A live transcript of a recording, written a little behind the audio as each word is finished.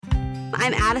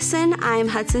I'm Addison. I'm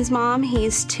Hudson's mom.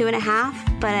 He's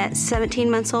 2.5, but at 17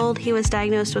 months old, he was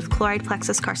diagnosed with choroid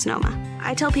plexus carcinoma.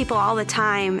 I tell people all the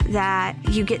time that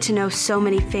you get to know so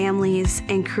many families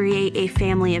and create a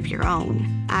family of your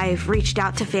own. I've reached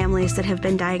out to families that have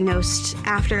been diagnosed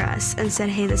after us and said,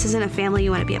 hey, this isn't a family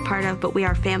you want to be a part of, but we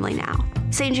are family now.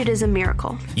 St. Jude is a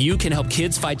miracle. You can help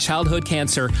kids fight childhood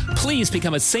cancer. Please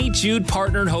become a St. Jude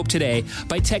Partner in Hope today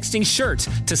by texting SHIRT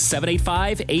to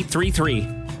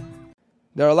 785-833.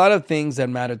 There are a lot of things that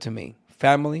matter to me: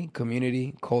 family,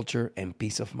 community, culture, and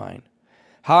peace of mind.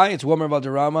 Hi, it's Wilmer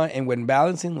Valderrama, and when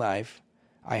balancing life,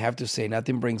 I have to say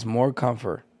nothing brings more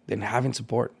comfort than having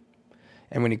support.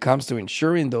 And when it comes to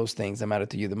ensuring those things that matter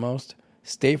to you the most,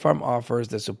 State Farm offers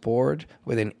the support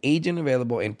with an agent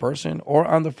available in person or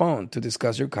on the phone to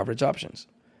discuss your coverage options.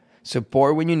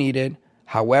 Support when you need it,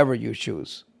 however you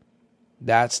choose.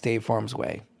 That's State Farm's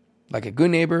way. Like a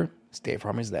good neighbor, State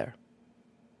Farm is there.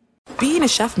 Being a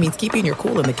chef means keeping your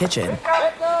cool in the kitchen.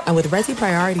 And with Resi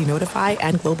Priority Notify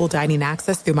and Global Dining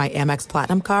Access through my Amex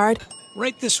Platinum card,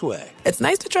 right this way. It's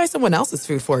nice to try someone else's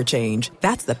food for a change.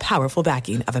 That's the powerful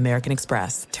backing of American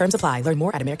Express. Terms apply. Learn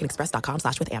more at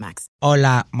americanexpress.com/withAmex.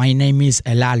 Hola, my name is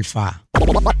El Alfa.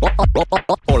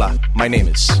 Hola, my name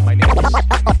is.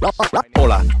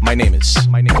 Hola, my name is.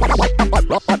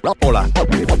 Hola.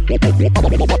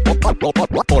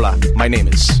 Hola, my name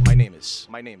is. My name is.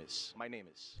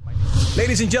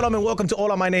 Ladies and gentlemen, welcome to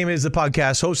Hola, my name is, the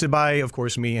podcast hosted by, of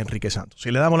course, me, Enrique Santos.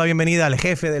 Y le damos la bienvenida al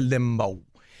jefe del Dembow.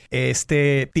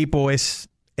 Este tipo es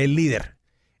el líder.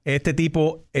 Este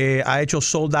tipo ha hecho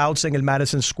sold outs en el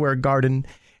Madison Square Garden,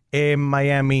 en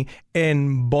Miami,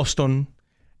 en Boston.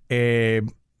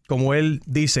 Como él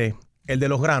dice, el de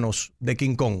los granos de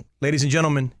King Kong. Ladies and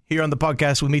gentlemen, here on the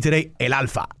podcast with me today, el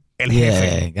Alfa, el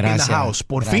jefe, gracias, in the house,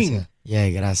 por fin.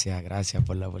 Gracias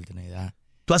por la oportunidad.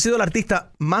 Tú has sido el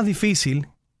artista más difícil.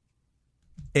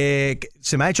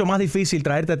 Se me ha hecho más difícil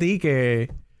traerte a ti que...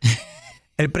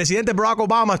 El presidente Barack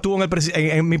Obama estuvo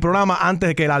en mi programa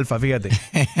antes que el Alfa, fíjate.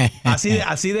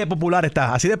 Así de popular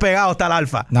está, así de pegado está el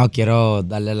Alfa. No, quiero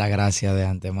darle las gracias de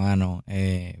antemano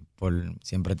por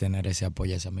siempre tener ese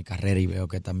apoyo hacia mi carrera, y veo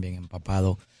que también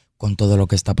empapado con todo lo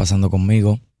que está pasando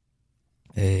conmigo.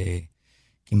 En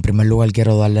primer lugar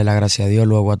quiero darle las gracias a Dios,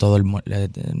 luego a todo el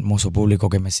hermoso público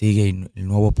que me sigue y el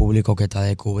nuevo público que está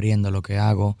descubriendo lo que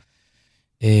hago.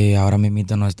 Ahora mismo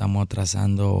nos estamos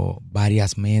trazando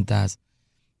varias metas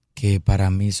que para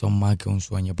mí son más que un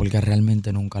sueño, porque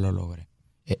realmente nunca lo logré.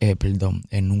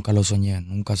 Nunca lo soñé.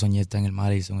 Nunca soñé estar en el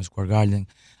Madison Square Garden.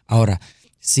 Ahora,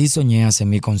 sí soñé hacer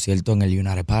mi concierto en el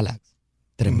United Palace.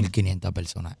 3.500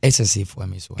 personas. Ese sí fue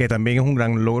mi sueño. Que también es un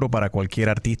gran logro para cualquier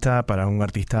artista, para un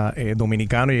artista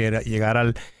dominicano, llegar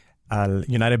al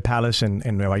United Palace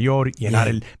en Nueva York, llenar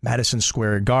el Madison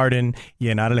Square Garden,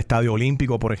 llenar el Estadio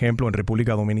Olímpico, por ejemplo, en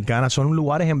República Dominicana. Son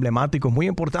lugares emblemáticos muy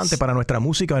importantes para nuestra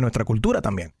música y nuestra cultura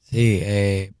también. Sí,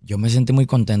 yo me sentí muy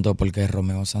contento porque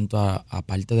Romeo Santos,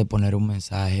 aparte de poner un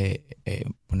mensaje,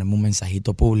 ponerme un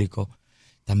mensajito público,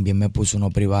 también me puso uno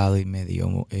privado y me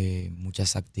dio mucha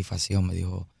satisfacción. Me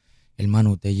dijo,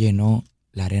 hermano, usted llenó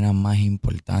la arena más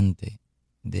importante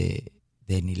de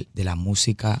la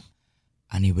música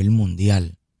a nivel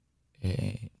mundial,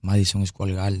 Madison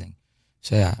Square Garden. O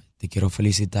sea, te quiero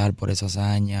felicitar por esa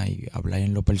hazaña, y hablar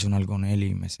en lo personal con él,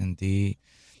 y me sentí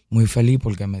muy feliz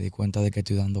porque me di cuenta de que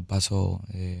estoy dando pasos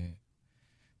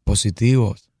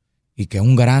positivos, y que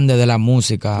un grande de la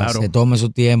música se tome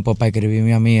su tiempo para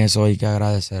escribirme a mí, eso hay que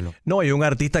agradecerlo. No, y un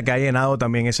artista que ha llenado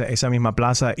también esa misma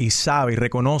plaza y sabe y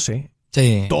reconoce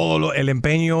todo el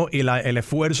empeño y el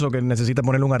esfuerzo que necesita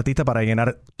ponerle un artista para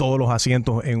llenar todos los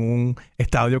asientos en un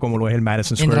estadio como lo es el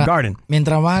Madison Square Garden.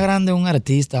 Mientras más grande un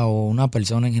artista o una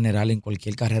persona en general en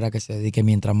cualquier carrera que se dedique,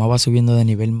 mientras más va subiendo de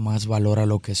nivel, más valora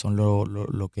lo que son lo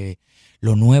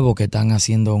nuevo que están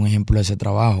haciendo, un ejemplo de ese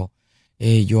trabajo.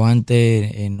 Yo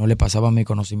antes no le pasaba mi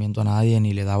conocimiento a nadie,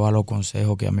 ni le daba los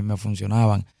consejos que a mí me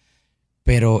funcionaban.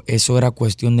 Pero eso era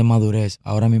cuestión de madurez.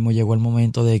 Ahora mismo llegó el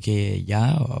momento de que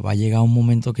ya va a llegar un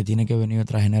momento que tiene que venir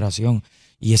otra generación.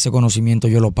 Y ese conocimiento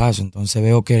yo lo paso. Entonces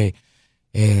veo que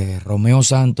Romeo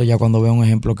Santos, ya cuando veo un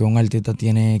ejemplo que un artista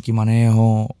tiene X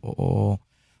manejo o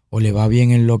le va bien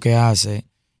en lo que hace,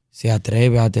 se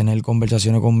atreve a tener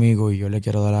conversaciones conmigo, y yo le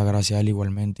quiero dar las gracias a él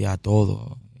igualmente, a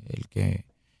todo el que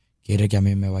quiere que a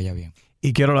mí me vaya bien.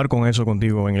 Y quiero hablar con eso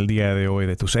contigo en el día de hoy,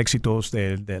 de tus éxitos,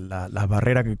 de las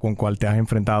barreras con cual te has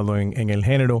enfrentado en el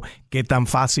género. ¿Qué tan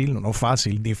fácil, no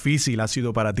fácil, difícil ha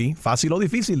sido para ti? Fácil o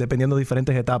difícil, dependiendo de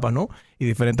diferentes etapas, ¿no? Y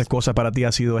diferentes cosas para ti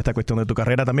ha sido esta cuestión de tu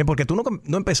carrera también, porque tú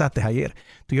no empezaste ayer.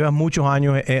 Tú llevas muchos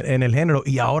años en el género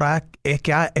y ahora es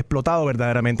que ha explotado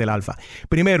verdaderamente el alfa.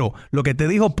 Primero, lo que te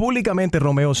dijo públicamente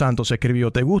Romeo Santos escribió,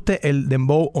 ¿te guste el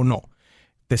dembow o no?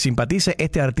 ¿Te simpatice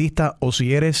este artista o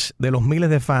si eres de los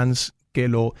miles de fans que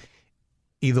lo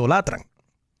idolatran?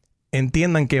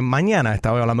 Entiendan que mañana,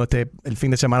 estaba hablando el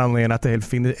fin de semana donde llenaste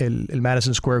el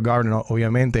Madison Square Garden,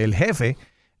 obviamente, el jefe,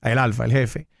 el alfa, el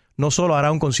jefe, no solo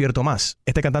hará un concierto más.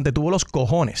 Este cantante tuvo los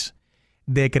cojones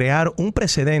de crear un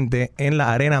precedente en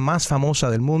la arena más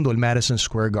famosa del mundo, el Madison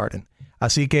Square Garden.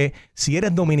 Así que si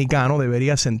eres dominicano,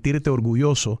 deberías sentirte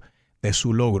orgulloso de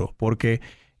su logro, porque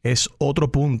es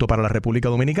otro punto para la República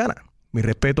Dominicana. Mi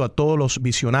respeto a todos los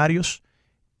visionarios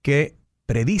que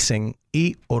predicen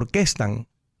y orquestan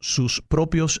sus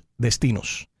propios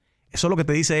destinos. Eso es lo que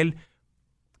te dice él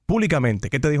públicamente.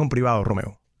 ¿Qué te dijo en privado,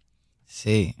 Romeo?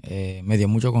 Sí, me dio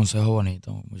muchos consejos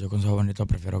bonitos,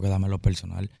 prefiero quedarme en lo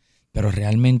personal. Pero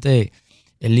realmente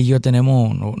él y yo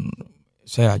tenemos, o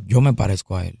sea, yo me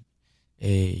parezco a él.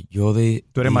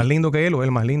 ¿Tú eres más lindo que él o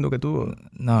él más lindo que tú?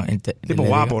 No, tipo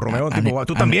guapo, Romeo, tipo guapo.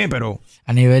 Tú también, pero...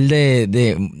 A nivel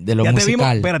de lo ya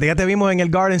musical. Ya te vimos en el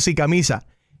Garden sin camisa.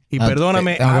 Y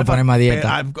perdóname. Tengo que ponerme a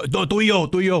dieta. Tú y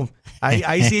yo.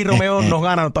 Ahí sí Romeo nos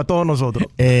gana a todos nosotros.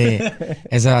 Eso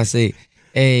es así.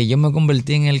 Yo me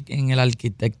convertí en el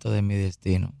arquitecto de mi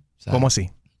destino. ¿Sabes? ¿Cómo así?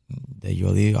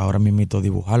 Yo digo, ahora mismo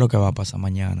dibujar lo que va a pasar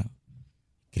mañana.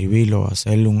 Escribirlo,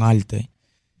 hacerle un arte.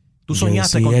 ¿Tú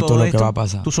soñaste con todo esto? Que va a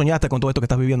pasar. ¿Tú soñaste con todo esto que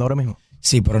estás viviendo ahora mismo?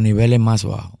 Sí, pero niveles más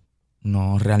bajos.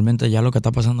 No, realmente ya lo que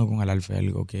está pasando con el alfa es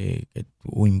algo que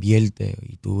tú inviertes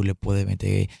y tú le puedes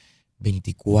meter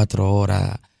 24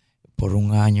 horas por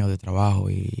un año de trabajo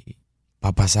y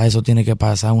para pasar eso tiene que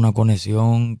pasar una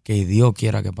conexión que Dios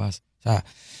quiera que pase. O sea,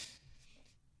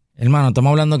 hermano,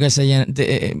 estamos hablando que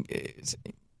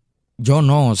yo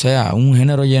no, o sea, un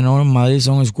género llenó en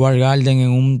Madison Square Garden en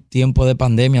un tiempo de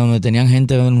pandemia donde tenían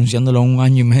gente denunciándolo 1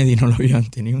 año y medio y no lo habían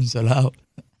tenido un solo lado.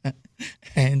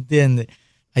 ¿Entiendes?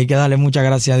 Hay que darle muchas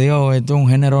gracias a Dios. Esto es un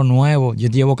género nuevo. Yo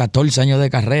llevo 14 años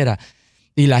de carrera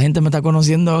y la gente me está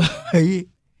conociendo ahí.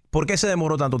 ¿Por qué se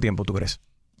demoró tanto tiempo, tú crees?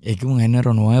 Es que un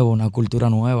género nuevo, una cultura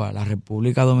nueva. La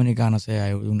República Dominicana, o sea,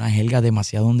 es una jerga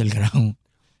demasiado underground.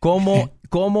 ¿Cómo,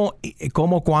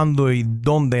 cuándo y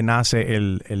dónde nace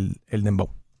el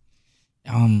dembow?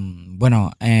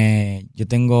 Bueno, yo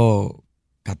tengo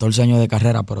 14 años de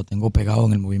carrera, pero tengo pegado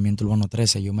en el movimiento urbano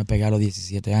 13. Yo me pegué a los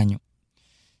 17 años.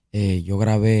 Yo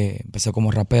empecé como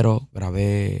rapero,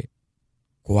 grabé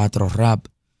 4 rap.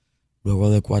 Luego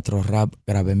de 4 rap,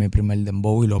 grabé mi primer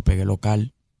dembow y lo pegué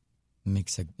local.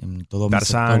 En todo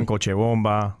Tarzán, Coche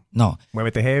Bomba. No.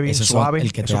 Muévete Heavy, Suave.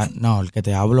 El que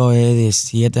te hablo es de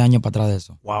 7 años para atrás de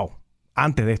eso. Wow.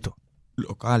 Antes de esto.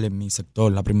 Local, en mi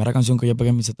sector. La primera canción que yo pegué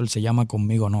en mi sector se llama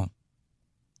Conmigo No.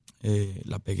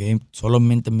 La pegué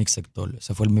solamente en mi sector.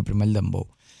 Ese fue mi primer dembow.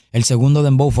 El segundo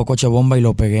dembow fue Coche Bomba y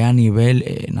lo pegué a nivel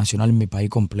nacional en mi país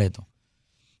completo.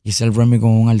 Hice el remix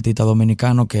con un artista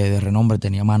dominicano que de renombre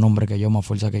tenía más nombre que yo, más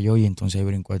fuerza que yo, y entonces ahí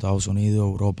brincó a Estados Unidos,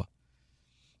 Europa.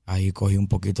 Ahí cogí un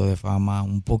poquitico de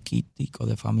fama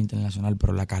internacional,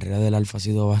 pero la carrera del alfa ha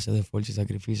sido a base de esfuerzo y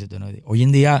sacrificio. Hoy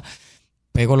en día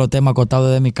pego los temas acostados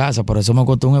desde mi casa, por eso me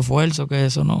costó un esfuerzo que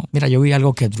eso no. Mira, yo vi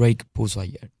algo que Drake puso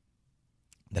ayer.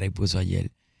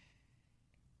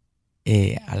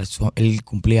 Él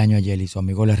cumplía año ayer y su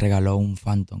amigo le regaló un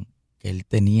Phantom que él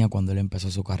tenía cuando él empezó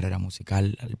su carrera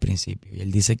musical al principio. Y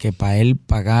él dice que para él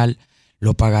pagar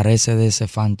los pagarés de ese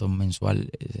Phantom mensual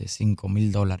de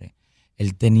 $5,000,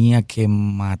 él tenía que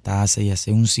matarse y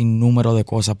hacer un sinnúmero de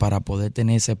cosas para poder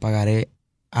tener ese pagaré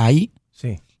ahí,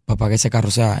 sí, para pagar ese carro.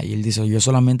 O sea, y él dice, yo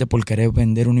solamente por querer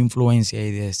vender una influencia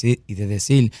y de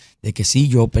decir de que sí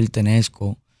yo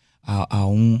pertenezco a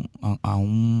un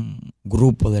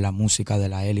grupo de la música de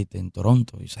la élite en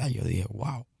Toronto. Y, o sea, yo dije,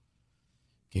 wow.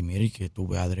 Que mire que tú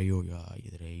ves a Dre y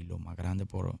Dre lo más grande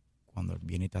por cuando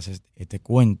viene y te hace este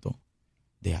cuento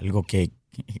de algo que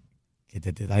te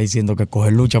está diciendo que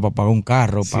coge lucha para pagar un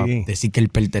carro, para decir que él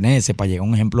pertenece, para llegar a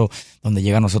un ejemplo donde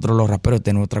llega a nosotros los raperos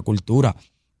de nuestra cultura,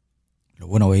 los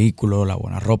buenos vehículos, la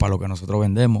buena ropa, lo que nosotros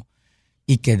vendemos.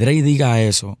 Y que Dre diga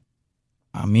eso,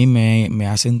 a mí me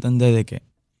hace entender de que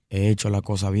he hecho la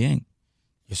cosa bien.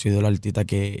 Yo soy de los artistas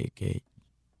que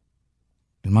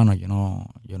hermano, yo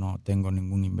no tengo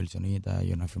ningún inversionista,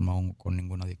 yo no he firmado con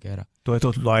ninguna disquera. Todo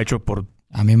esto lo ha hecho por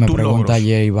a mí me pregunta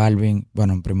logros. J Balvin,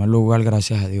 bueno, en primer lugar,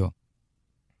 gracias a Dios.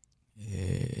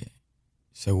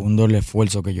 Segundo, el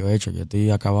esfuerzo que yo he hecho. Yo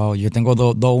estoy acabado. Yo tengo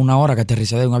 1 hora que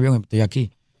aterricé de un avión y estoy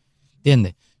aquí.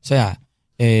 ¿Entiendes? O sea,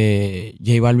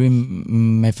 J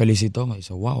Balvin me felicitó. Me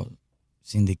dice, wow,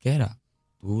 Sindiquera,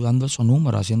 tú dando esos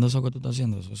números, haciendo eso que tú estás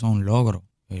haciendo, eso son logros.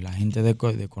 La gente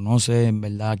desconoce en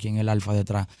verdad quién es el alfa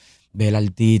detrás. Ve el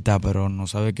artista, pero no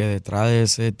sabe que detrás de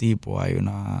ese tipo hay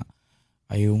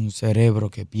un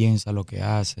cerebro que piensa lo que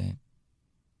hace.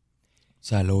 O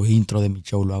sea, los intros de mi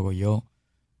show lo hago yo.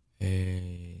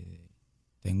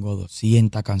 Tengo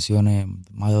 200 canciones,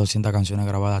 más de 200 canciones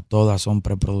grabadas, todas son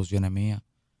preproducciones mías.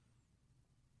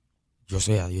 Yo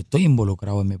estoy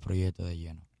involucrado en mi proyecto de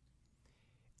lleno.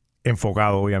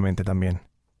 Enfocado, obviamente, también.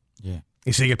 Yeah.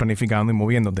 Y sigues planificando y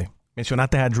moviéndote.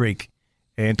 Mencionaste a Drake.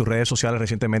 En tus redes sociales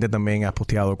recientemente también has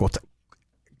posteado cosas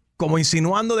como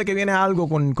insinuando de que viene algo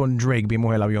con Drake.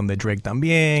 Vimos el avión de Drake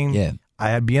también.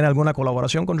 Yeah. ¿Viene alguna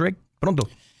colaboración con Drake pronto?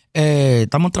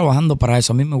 Estamos trabajando para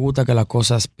eso. A mí me gusta que las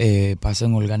cosas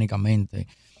pasen orgánicamente.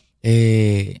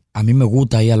 A mí me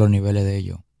gusta ir a los niveles de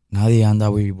ellos. Nadie anda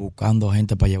buscando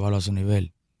gente para llevarlo a su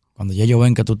nivel. Cuando ya ellos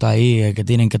ven que tú estás ahí, que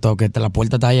tienen que la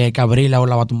puerta está ahí, hay que abrirla o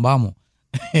la tumbamos.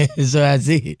 Eso es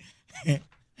así.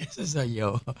 Eso soy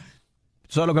yo.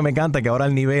 Eso es lo que me encanta, que ahora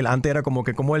el nivel, antes era como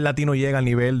que cómo el latino llega al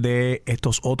nivel de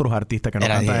estos otros artistas que no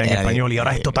cantan en español, y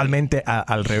ahora es totalmente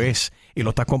al revés. Y lo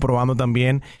estás comprobando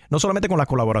también, no solamente con las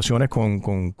colaboraciones con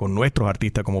nuestros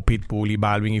artistas como Pitbull y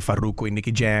Balvin y Farruko y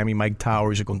Nicky Jam y Mike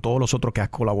Towers y con todos los otros que has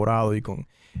colaborado y con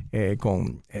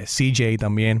CJ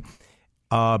también.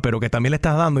 Pero que también le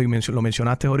estás dando, y lo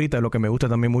mencionaste ahorita, lo que me gusta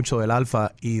también mucho del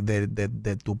Alfa y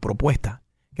de tu propuesta,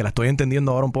 que la estoy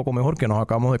entendiendo ahora un poco mejor, que nos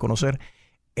acabamos de conocer,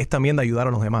 es también de ayudar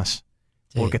a los demás.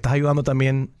 Sí. Porque estás ayudando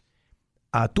también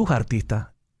a tus artistas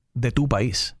de tu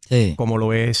país. Sí. Como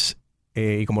lo es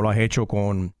y como lo has hecho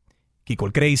con Kiko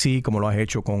el Crazy, como lo has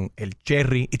hecho con el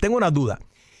Cherry. Y tengo una duda.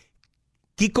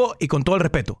 Kiko, y con todo el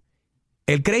respeto,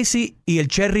 ¿el Crazy y el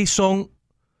Cherry son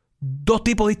dos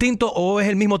tipos distintos o es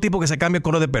el mismo tipo que se cambia el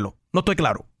color de pelo? No estoy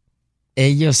claro.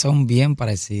 Ellos son bien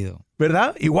parecidos.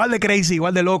 ¿Verdad? Igual de crazy,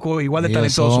 igual de loco, igual de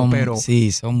talentoso, pero...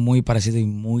 Sí, son muy parecidos y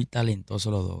muy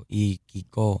talentosos los dos. Y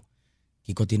Kiko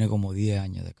tiene como 10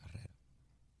 años de carrera.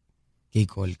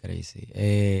 Kiko el Crazy.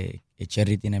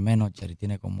 Cherry tiene menos, Cherry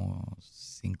tiene como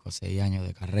 5 o 6 años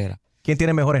de carrera. ¿Quién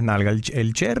tiene mejores nalgas,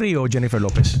 el Cherry o Jennifer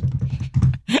López?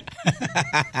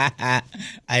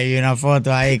 Hay una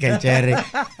foto ahí que el Cherry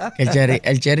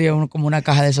es como una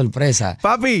caja de sorpresa.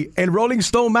 Papi, el Rolling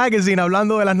Stone Magazine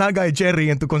hablando de las nalgas de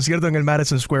Cherry en tu concierto en el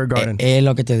Madison Square Garden. Es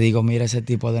lo que te digo, mira ese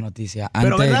tipo de noticias.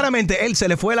 Pero verdaderamente él se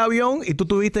le fue el avión y tú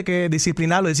tuviste que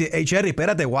disciplinarlo y decir, hey Cherry,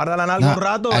 espérate, guarda la nalga un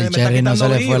rato. Al Cherry no se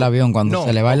le fue el avión. Cuando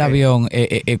se le va el avión,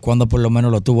 cuando por lo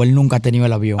menos lo tuvo. Él nunca ha tenido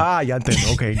el avión. Ya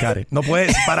entiendo. Ok, got it. No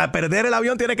puedes, para perder el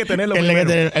avión tienes que tenerlo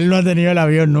primero. Él no ha tenido el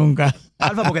avión nunca.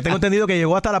 Alfa, porque tengo entendido que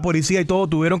llegó hasta la policía y todo,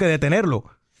 tuvieron que detenerlo.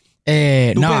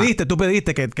 Tú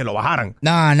pediste que lo bajaran.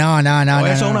 No.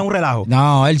 Eso es un relajo.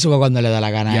 No, él sube cuando le da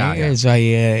la gana. Eso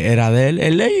ahí era de él.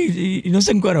 Él y no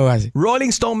se encueró casi. Rolling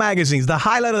Stone Magazine. The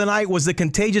highlight of the night was the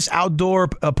contagious outdoor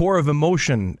pour of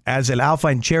emotion as El Alfa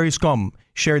and Cherry Scum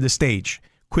shared the stage.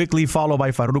 Quickly followed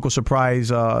by Farruko's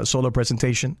surprise solo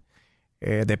presentation.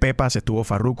 De Pepas, estuvo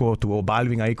Farruko, estuvo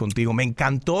Balvin ahí contigo. Me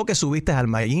encantó que subiste al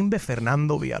Mayimbe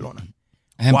Fernando Villalona.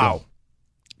 Ejemplo, wow.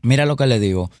 Mira lo que le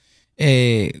digo.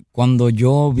 Cuando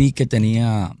yo vi que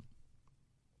tenía,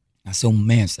 hace un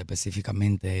mes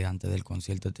específicamente, antes del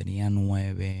concierto, tenía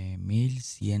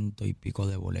 9,100 y pico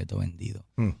de boletos vendidos.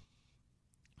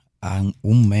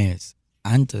 Un mes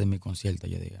antes de mi concierto,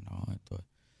 yo dije, no, esto es...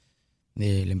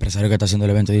 El empresario que está haciendo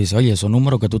el evento dice, oye, esos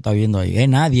números que tú estás viendo ahí, es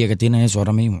nadie que tiene eso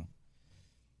ahora mismo.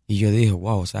 Y yo dije,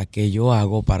 wow, o sea, ¿qué yo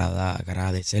hago para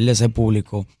agradecerle a ese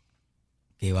público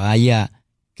que vaya,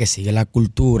 que sigue la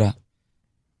cultura?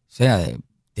 O sea,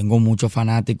 tengo muchos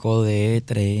fanáticos de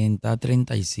 30,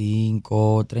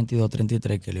 35, 32,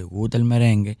 33 que les gusta el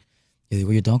merengue. Y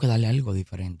digo, yo tengo que darle algo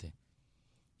diferente.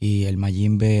 Y el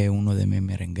Mayimbe es uno de mis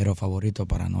merengueros favoritos,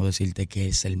 para no decirte que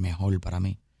es el mejor para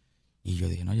mí. Y yo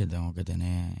dije, no, yo tengo que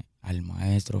tener al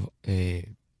maestro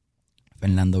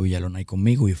Fernando Villalona ahí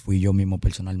conmigo, y fui yo mismo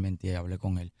personalmente y hablé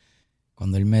con él.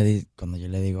 Cuando yo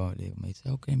le digo, me dice,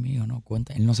 ok, mijo, no,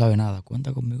 cuenta. Él no sabe nada,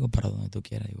 cuenta conmigo para donde tú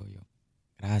quieras, digo yo.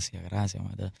 Gracias,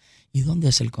 maestro. ¿Y dónde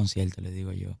es el concierto? Le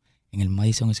digo yo. En el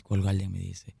Madison Square Garden. Me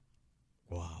dice,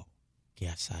 wow, qué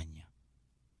hazaña.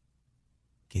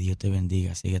 Que Dios te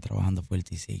bendiga, sigue trabajando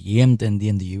fuerte. Y seguí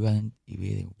entendiendo. Y yo iba y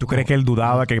digo, ¿tú crees que él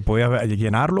dudaba que podía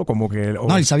llenarlo? Como que,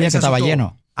 no, él sabía que estaba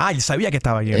lleno. Él sabía que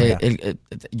estaba lleno.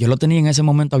 Yo lo tenía en ese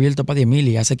momento abierto para 10,000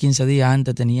 y hace 15 días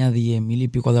antes tenía 10,000 y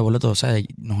pico de boletos. O sea,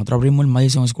 nosotros abrimos el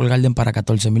Madison Square Garden para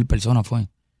 14,000 personas, fue.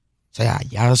 O sea,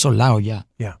 ya soldado ya.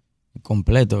 Yeah.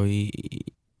 Completo. Y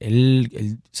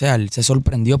él se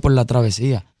sorprendió por la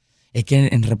travesía. Es que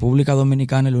en República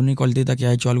Dominicana el único artista que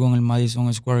ha hecho algo en el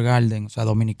Madison Square Garden, o sea,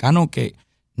 dominicano que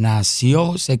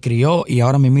nació, se crió y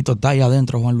ahora mismito está ahí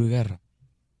adentro, Juan Luis Guerra.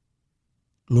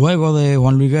 Luego de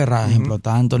Juan Luis Guerra, ejemplo,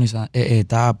 está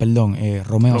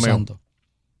Romeo Santos.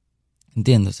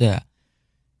 ¿Entiendes? O sea,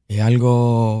 es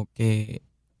algo que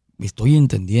estoy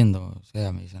entendiendo. O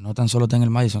sea, me dice, no tan solo está en el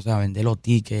Madison, o sea, vender los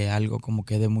tickets es algo como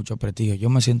que de mucho prestigio. Yo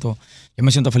me siento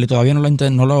feliz. Todavía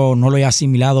no lo he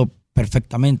asimilado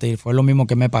perfectamente y fue lo mismo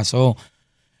que me pasó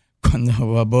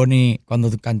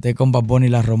cuando canté con Bad Bunny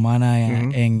La Romana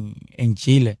en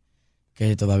Chile,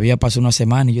 que todavía pasó una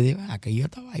semana y yo digo, que yo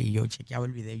estaba ahí, yo chequeaba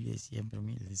el video y yo decía, pero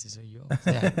mira, ese soy yo. O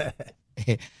sea,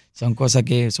 son cosas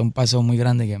que son pasos muy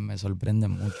grandes que me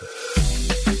sorprenden mucho.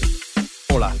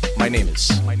 Hola, my name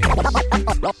is.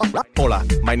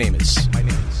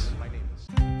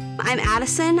 I'm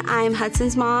Addison. I'm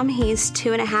Hudson's mom. He's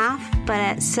 2.5, but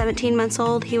at 17 months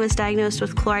old, he was diagnosed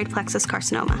with choroid plexus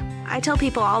carcinoma. I tell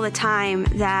people all the time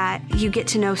that you get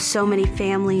to know so many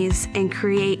families and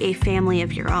create a family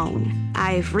of your own.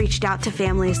 I've reached out to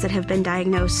families that have been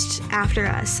diagnosed after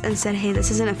us and said, hey,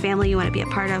 this isn't a family you want to be a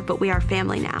part of, but we are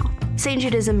family now. St.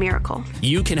 Jude is a miracle.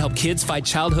 You can help kids fight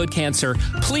childhood cancer.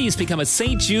 Please become a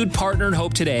St. Jude Partner in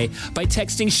Hope today by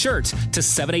texting SHIRT to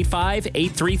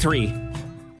 785-833.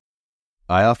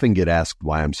 I often get asked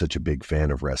why I'm such a big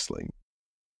fan of wrestling,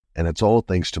 and it's all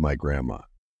thanks to my grandma.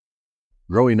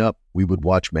 Growing up, we would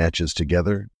watch matches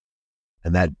together,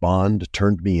 and that bond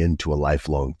turned me into a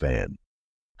lifelong fan.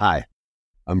 Hi,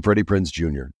 I'm Freddie Prinze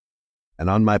Jr., and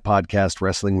on my podcast,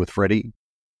 Wrestling with Freddie,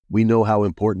 we know how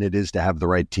important it is to have the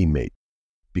right teammate,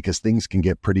 because things can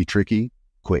get pretty tricky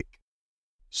quick.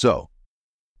 So,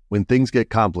 when things get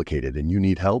complicated and you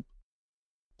need help,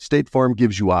 State Farm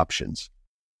gives you options.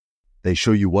 They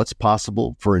show you what's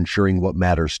possible for ensuring what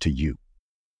matters to you.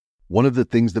 One of the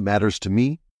things that matters to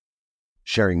me,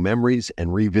 sharing memories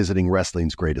and revisiting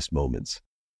wrestling's greatest moments.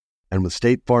 And with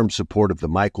State Farm's support of the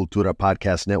My Cultura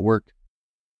Podcast Network,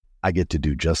 I get to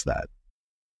do just that.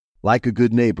 Like a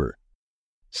good neighbor,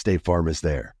 State Farm is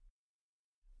there.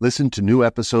 Listen to new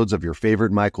episodes of your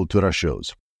favorite My Cultura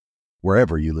shows,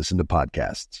 wherever you listen to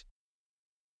podcasts.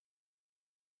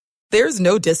 There's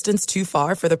no distance too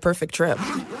far for the perfect trip.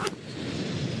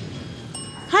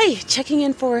 Hi, checking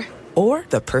in for... Or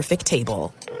the perfect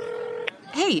table.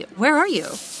 Hey, where are you?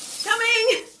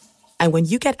 Coming! And when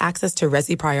you get access to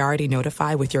Resi Priority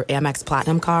Notify with your Amex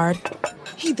Platinum card...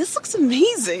 Hey, this looks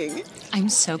amazing. I'm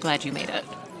so glad you made it.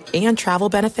 And travel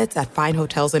benefits at fine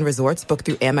hotels and resorts booked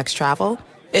through Amex Travel,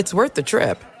 it's worth the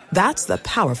trip. That's the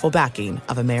powerful backing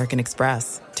of American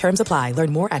Express. Terms apply.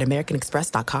 Learn more at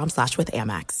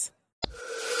americanexpress.com/withAmex.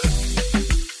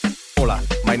 Hola,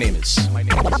 my name is.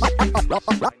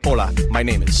 Hola, my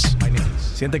name is.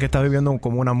 ¿Sientes que estás viviendo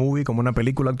como una movie, como una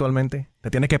película actualmente? Te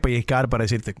tienes que pellizcar para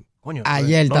decirte, coño,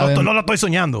 no lo estoy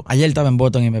soñando. Ayer estaba en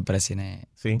Boston y me presioné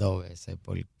 ¿Sí? 2 veces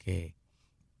porque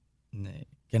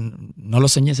que no lo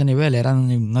soñé ese nivel. Era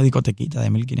una discotequita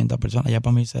de 1,500 personas. Ya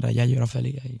para mí era ya, yo era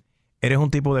feliz ahí. Eres un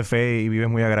tipo de fe y vives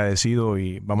muy agradecido,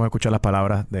 y vamos a escuchar las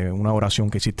palabras de una oración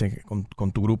que hiciste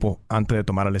con tu grupo antes de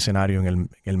tomar el escenario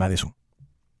en el Madison.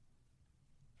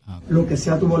 Lo que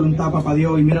sea tu voluntad, papá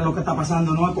Dios, y mira lo que está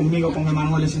pasando, no es conmigo, con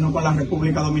Emanuel, sino con la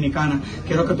República Dominicana.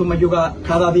 Quiero que tú me ayudes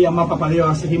cada día más, papá Dios,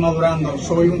 a seguir madurando.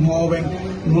 Soy un joven,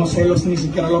 no sé ni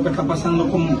siquiera lo que está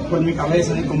pasando por mi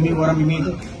cabeza ni conmigo ahora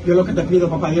mismo. Yo lo que te pido,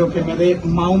 papá Dios, que me dé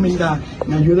más humildad,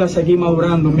 me ayude a seguir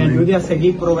madurando, me ayude a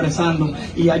seguir progresando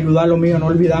y ayudar lo mío, no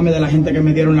olvidarme de la gente que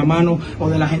me dieron la mano o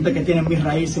de la gente que tiene mis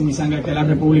raíces, mi sangre, que es la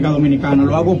República Dominicana.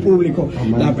 Lo hago público.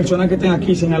 Las personas que estén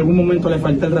aquí, si en algún momento le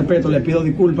falté el respeto, les pido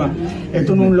disculpas.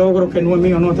 Esto no es un logro que no es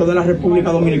mío, no, esto es de la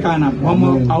República Dominicana.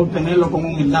 Vamos a obtenerlo con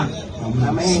humildad.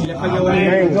 Amén.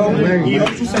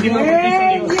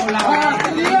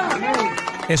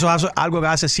 ¿Eso es algo que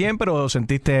haces siempre o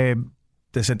te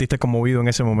sentiste conmovido en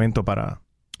ese momento para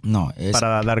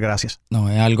dar gracias? No,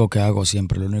 es algo que hago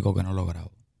siempre, lo único que no lo grabo.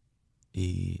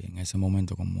 Y en ese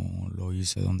momento, como lo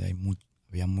hice donde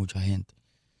había mucha gente,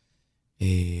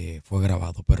 fue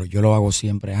grabado. Pero yo lo hago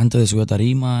siempre antes de subir a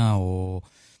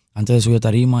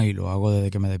tarima y lo hago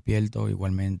desde que me despierto.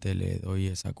 Igualmente le doy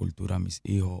esa cultura a mis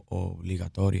hijos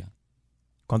obligatoria.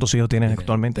 ¿Cuántos hijos tienes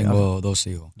actualmente? Tengo 2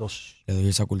 hijos. 2. Le doy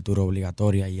esa cultura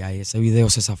obligatoria y a ese video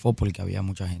se zafó porque había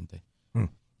mucha gente.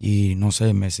 Y no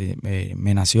sé,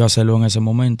 me nació hacerlo en ese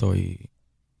momento y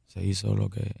se hizo lo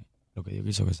que Dios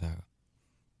quiso que se haga.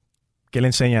 ¿Qué le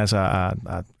enseñas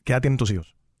qué edad tienen tus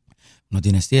hijos? Uno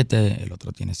tiene 7, el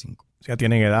otro tiene 5. O sea,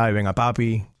 tienen edad y ven a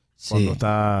papi. Cuando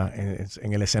está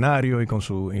en el escenario y con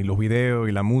y los videos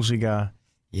y la música.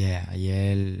 Yeah,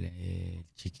 ayer el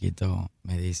chiquito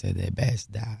me dice the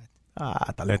best dad.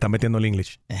 Tal vez está metiendo el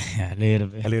English. A little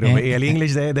bit. A little bit. ¿Y el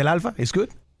English del Alfa? ¿Is good?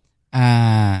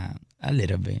 A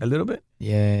little bit. A little bit?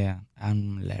 Yeah,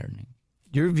 I'm learning.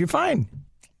 You're fine.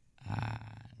 No.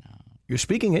 You're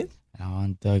speaking it.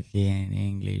 I'm talking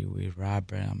English with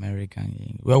rapper, American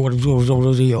English. Wait,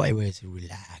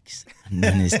 relax. I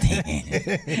understand.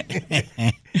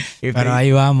 Pero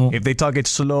ahí vamos. If they talk it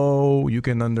slow, you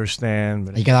can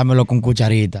understand. Hay que dármelo con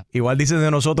cucharita. Igual dicen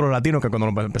de nosotros los latinos que cuando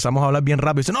empezamos a hablar bien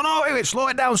rápido, dicen, no, wait, slow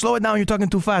it down, you're talking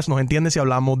too fast. Nos entiende si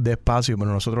hablamos despacio,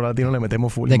 pero nosotros los latinos le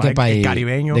metemos full. ¿De qué país?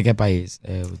 Caribeño. ¿De qué país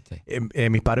usted?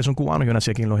 Mis padres son cubanos, yo nací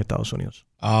aquí en los Estados Unidos.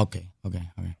 Ok.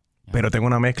 Pero tengo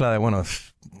una mezcla de, bueno...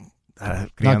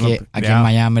 aquí en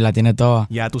Miami la tiene toda.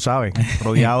 Ya tú sabes,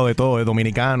 rodeado de todo, de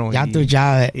dominicanos. Ya tú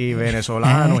sabes. Y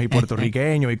venezolanos, y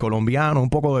puertorriqueños, y colombianos,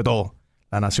 un poco de todo.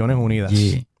 Las Naciones Unidas.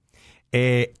 Sí.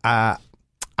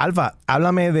 Alfa,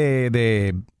 háblame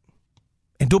de...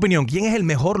 En tu opinión, ¿quién es el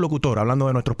mejor locutor, hablando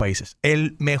de nuestros países?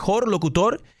 El mejor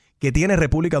locutor que tiene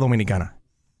República Dominicana.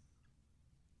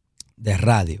 De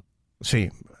radio. Sí,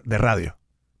 de radio.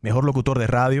 Mejor locutor de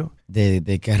radio.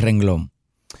 ¿De qué renglón?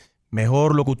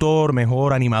 Mejor locutor,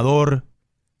 mejor animador.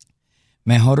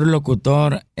 Mejor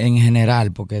locutor en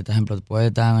general, porque, por ejemplo, puede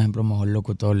estar, por ejemplo, mejor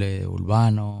locutor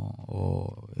urbano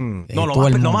o... No,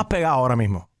 lo más pegado ahora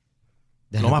mismo.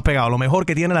 Más pegado, lo mejor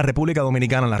que tiene la República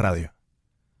Dominicana en la radio.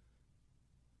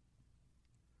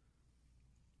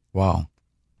 Wow.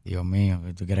 Dios mío,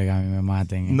 ¿tú quieres que a mí me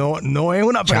maten? No es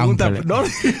una pregunta... No.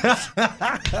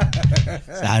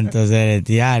 Santo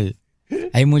celestial.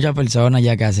 Hay muchas personas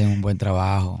ya que hacen un buen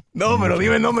trabajo. No, pero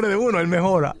dime el nombre de uno, el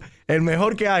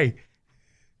mejor que hay.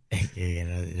 Es que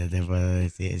no te puedo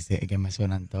decir, es que me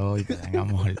suenan todos y te dan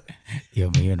amor.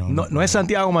 Dios mío, no es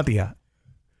Santiago Matías.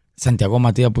 Santiago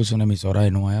Matías puso una emisora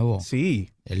de nuevo. Sí,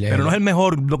 pero no es el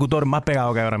mejor locutor más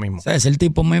pegado que hay ahora mismo. O sea, es el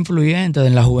tipo más influyente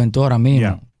en la juventud ahora mismo.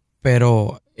 Yeah.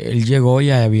 Pero él llegó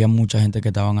y había mucha gente que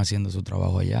estaban haciendo su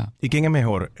trabajo allá. ¿Y quién es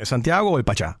mejor, el Santiago o el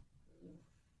Pachá?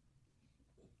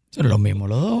 Son los mismos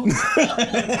los dos.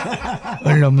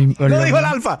 Lo dijo el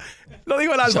Alfa, no lo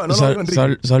dijo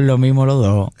Enrique. Son los mismos los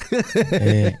dos.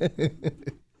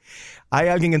 ¿Hay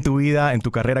alguien en tu vida, en tu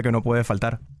carrera que no puede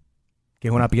faltar? ¿Que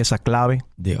es una pieza clave?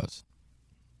 Dios.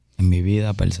 En mi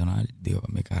vida personal, Dios,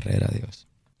 en mi carrera, Dios.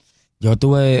 Yo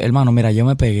tuve, hermano, mira, yo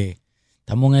me pegué.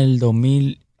 Estamos en el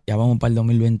 2000, ya vamos para el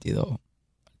 2022.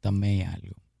 También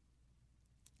algo.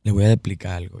 Les voy a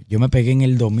explicar algo. Yo me pegué en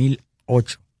el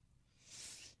 2008.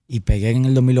 Y pegué en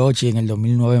el 2008 y en el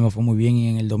 2009 me fue muy bien y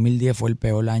en el 2010 fue el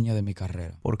peor año de mi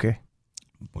carrera. ¿Por qué?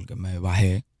 Porque me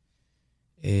bajé.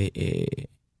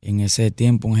 En ese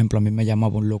tiempo, un ejemplo, a mí me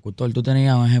llamaba un locutor. Tú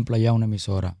tenías, un ejemplo, allá una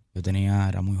emisora.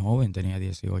 Era muy joven, tenía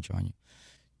 18 años.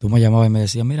 Tú me llamabas y me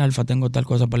decías, mira, Alfa, tengo tal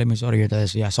cosa para la emisora. Y yo te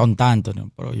decía, son tantos.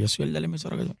 No, pero yo soy el de la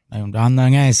emisora. Ando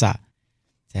en esa.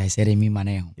 O sea, ese era mi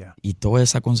manejo. Yeah. Y toda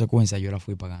esa consecuencia yo la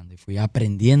fui pagando. Y fui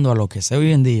aprendiendo a lo que sé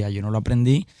hoy en día. Yo no lo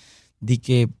aprendí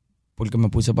porque me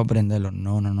puse para aprenderlo.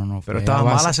 No. ¿Pero estabas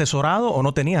mal asesorado o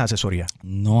no tenías asesoría?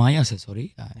 No hay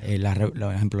asesoría.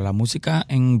 Por ejemplo, la música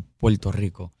en Puerto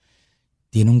Rico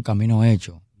tiene un camino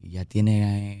hecho. Y ya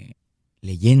tiene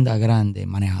leyendas grandes,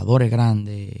 manejadores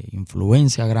grandes,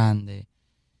 influencia grande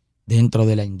dentro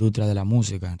de la industria de la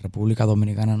música. En República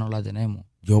Dominicana no la tenemos.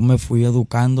 Yo me fui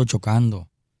educando, chocando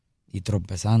y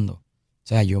tropezando. O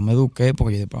sea, yo me eduqué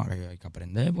porque yo dije, hay que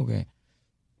aprender porque...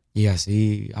 Y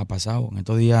así ha pasado. En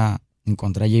estos días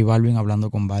encontré a J Balvin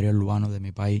hablando con varios urbanos de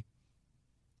mi país.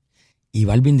 Y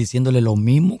Balvin diciéndole lo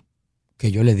mismo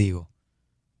que yo le digo.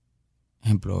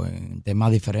 Ejemplo, en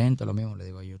temas diferentes, lo mismo le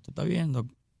digo yo. ¿Tú estás viendo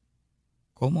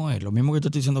cómo es? Lo mismo que tú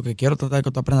estás diciendo que quiero tratar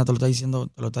que tú aprendas, te lo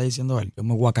está diciendo él. Yo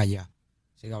me voy a callar.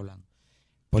 Siga hablando.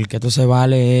 Porque esto se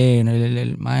vale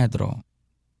el maestro.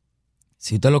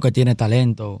 Si usted lo que tiene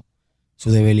talento, su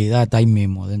debilidad está ahí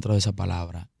mismo, dentro de esa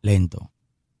palabra. Lento.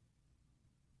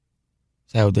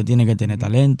 O sea, usted tiene que tener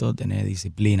talento, tener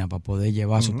disciplina para poder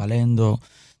llevar su talento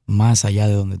más allá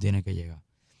de donde tiene que llegar.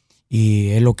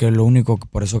 Y es lo único,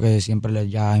 por eso que siempre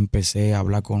ya empecé a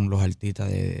hablar con los artistas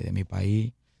de mi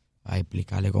país, a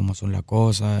explicarles cómo son las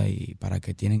cosas y para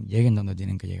que lleguen donde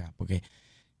tienen que llegar. Porque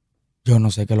yo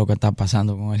no sé qué es lo que está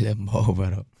pasando con el dembow,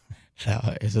 pero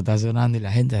eso está sonando y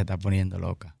la gente se está poniendo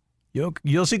loca.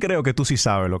 Yo sí creo que tú sí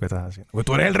sabes lo que estás haciendo. Porque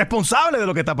tú eres el responsable de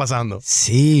lo que está pasando.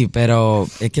 Sí, pero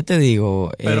es que te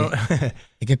digo,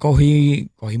 es que cogí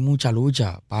mucha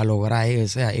lucha para lograr eso. O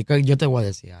sea, es que yo te voy a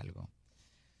decir algo.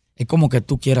 Es como que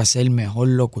tú quieras ser el mejor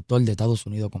locutor de Estados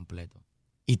Unidos completo.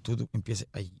 Y tú empiezas,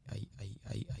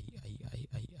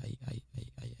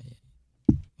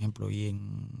 Ejemplo, y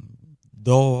en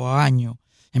 2 años,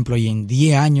 ejemplo, y en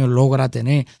 10 años logra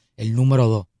tener el número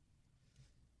 2.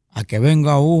 A que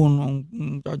venga uno,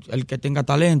 el que tenga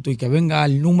talento, y que venga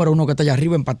el número 1 que está allá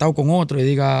arriba empatado con otro y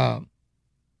diga,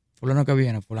 fulano que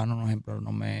viene, fulano, por ejemplo,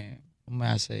 no me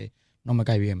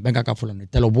cae bien, venga acá fulano. Y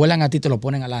te lo vuelan a ti, te lo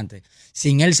ponen adelante,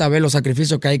 sin él saber los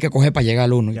sacrificios que hay que coger para llegar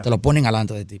al 1, y te lo ponen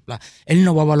adelante de ti. Él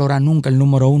no va a valorar nunca el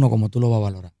número 1 como tú lo vas a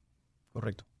valorar.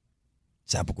 Correcto. O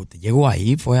sea, porque usted llegó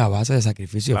ahí fue a base de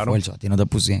sacrificio y esfuerzo, a ti no te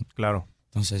pusieron. Claro.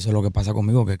 Entonces eso es lo que pasa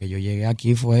conmigo, que yo llegué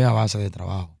aquí fue a base de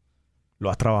trabajo. Lo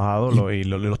has trabajado y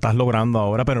lo estás logrando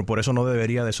ahora, pero por eso no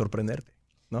debería de sorprenderte,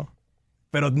 ¿no?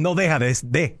 Pero no deja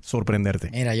de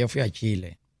sorprenderte. Mira, yo fui a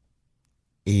Chile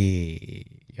y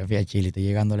estoy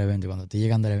llegando al evento, y cuando estoy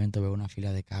llegando al evento veo una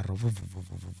fila de carros, y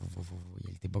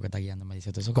el tipo que está guiando me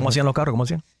dice... ¿Cómo hacían los carros? ¿Cómo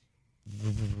hacían?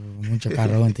 Muchos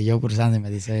carros, y yo cruzando, y me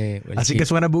dice... Así que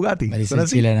suena el Bugatti. Me dice el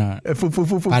chileno,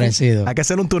 parecido. Hay que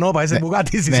hacer un tune-up para ese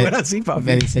Bugatti si suena así, papi.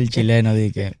 Me dice el chileno,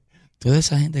 dice, toda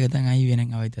esa gente que están ahí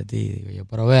vienen a verte a ti. Digo yo,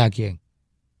 pero ve a quién.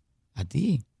 A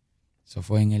ti. Eso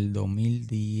fue en el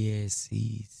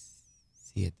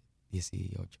 2017,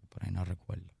 18, por ahí no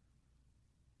recuerdo.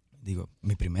 Digo,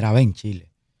 mi primera vez en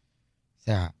Chile. O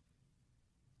sea,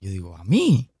 yo digo, ¿a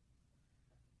mí?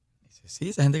 Dice, sí,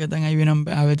 esa gente que están ahí vienen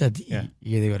a verte a ti. Yeah.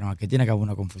 Y yo digo, no, aquí tiene que haber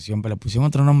una confusión, pero le pusieron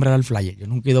otro nombre al flyer. Yo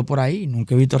nunca he ido por ahí,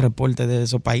 nunca he visto reportes de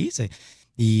esos países.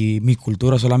 Y mi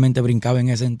cultura solamente brincaba en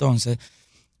ese entonces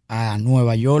a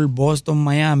Nueva York, Boston,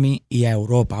 Miami y a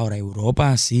Europa. Ahora,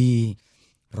 Europa sí,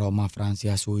 Roma,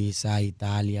 Francia, Suiza,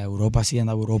 Italia. Europa sí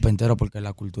andaba Europa entero porque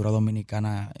la cultura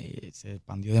dominicana se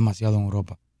expandió demasiado en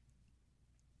Europa.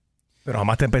 Pero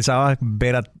jamás te pensabas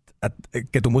ver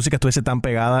que tu música estuviese tan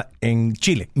pegada en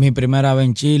Chile. Mi primera vez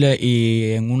en Chile,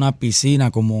 y en una piscina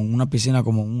como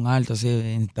un alto, así,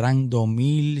 entran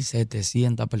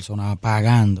 2.700 personas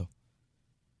pagando.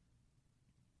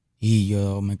 Y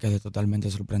yo me quedé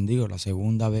totalmente sorprendido. La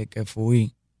segunda vez que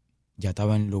fui, ya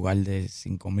estaba en lugar de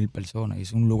 5.000 personas.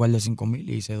 Hice un lugar de 5.000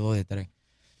 y hice 2 de 3. O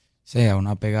sea,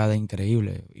 una pegada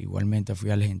increíble. Igualmente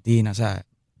fui a Argentina. O sea,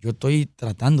 yo estoy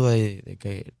tratando de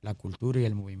que la cultura y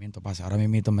el movimiento pase. Ahora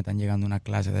mismo me están llegando una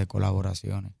clase de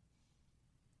colaboraciones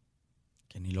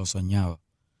que ni lo soñaba.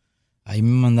 Ahí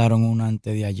me mandaron una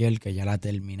antes de ayer que ya la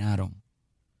terminaron,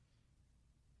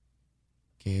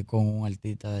 que es con un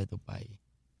artista de tu país.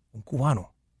 ¿Un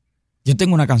cubano? Yo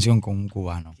tengo una canción con un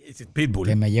cubano. Pitbull.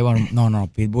 Que me lleva... No,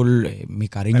 Pitbull, mi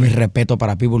cariño y respeto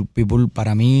para Pitbull. Pitbull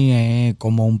para mí es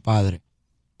como un padre.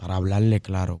 Para hablarle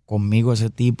claro, conmigo ese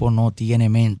tipo no tiene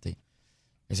mente.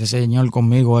 Ese señor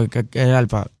conmigo es que es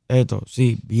alfa, esto,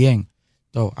 sí, bien.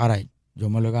 Todo. Ahora,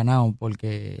 yo me lo he ganado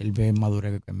porque él ve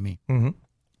madurez que en mí. Uh-huh.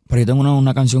 Pero yo tengo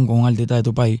una canción con un artista de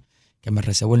tu país que me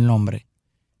reservo el nombre.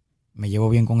 Me llevo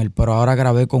bien con él. Pero ahora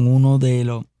grabé con uno de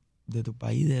tu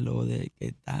país, de que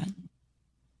están...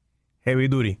 Heavy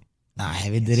Duty. No,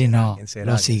 Heavy Duty no.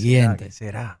 Lo siguiente.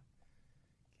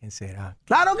 ¿Quién será?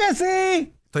 ¡Claro que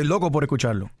sí! Estoy loco por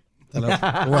escucharlo. Voy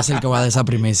a hacer que va de esa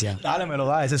primicia. Dale, me lo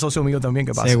da. Ese socio mío también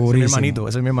que pasa. Segurísimo.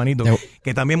 Ese es mi hermanito.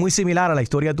 Que también muy similar a la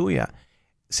historia tuya.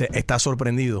 Está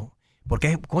sorprendido.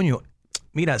 Porque, coño,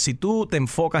 mira, si tú te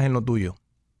enfocas en lo tuyo,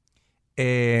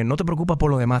 no te preocupas por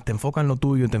lo demás, te enfocas en lo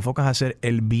tuyo, te enfocas a hacer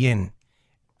el bien.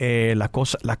 Las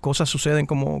cosas suceden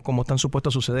como están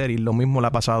supuestas a suceder, y lo mismo le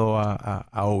ha pasado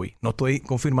a Obi. No estoy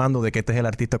confirmando de que este es el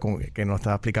artista que nos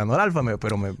está explicando el Alfa,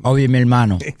 pero Obi, mi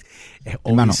hermano.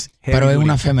 Hermano, pero es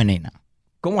una femenina.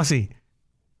 ¿Cómo así?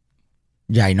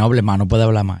 Ya, y no hable más, no puede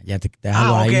hablar más. Ya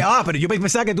déjalo ahí. Pero yo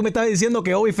pensaba que tú me estabas diciendo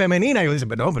que Obi es femenina. Y yo dije,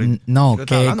 pero no,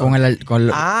 que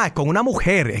con una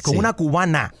mujer, es con una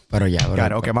cubana. Pero ya, bro.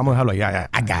 Claro, ok, vamos a dejarlo ahí.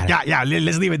 Ya,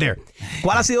 let's leave it there.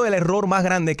 ¿Cuál ha sido el error más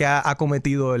grande que ha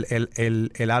cometido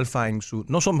el Alfa en su...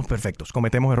 No somos perfectos,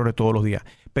 cometemos errores todos los días.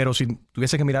 Pero si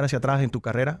tuviese que mirar hacia atrás en tu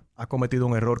carrera, has cometido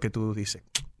un error que tú dices,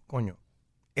 coño,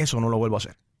 eso no lo vuelvo a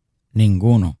hacer.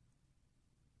 Ninguno.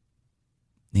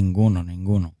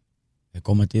 He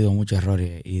cometido muchos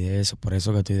errores, y de eso, por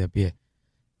eso que estoy de pie.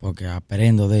 Porque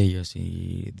aprendo de ellos.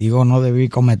 Y digo, no debí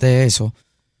cometer eso,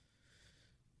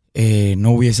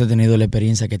 no hubiese tenido la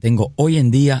experiencia que tengo hoy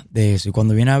en día de eso. Y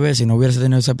cuando viene a ver, si no hubiese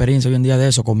tenido esa experiencia hoy en día de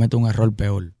eso, cometo un error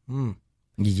peor.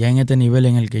 Y ya en este nivel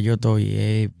en el que yo estoy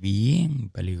es bien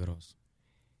peligroso.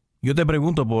 Yo te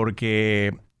pregunto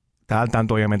porque está al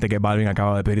tanto, obviamente, que Balvin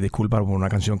acaba de pedir disculpas por una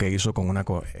canción que hizo con una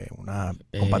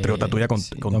compatriota tuya,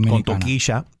 con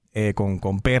Toquilla.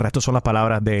 Con Perra. Estas son las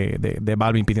palabras de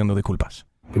Balvin pidiendo disculpas.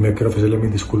 Primero quiero ofrecerle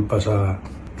mis disculpas a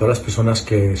todas las personas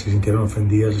que se sintieron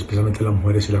ofendidas, especialmente las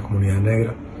mujeres y la comunidad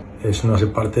negra. Eso no hace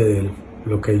parte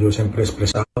lo que yo siempre he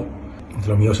expresado.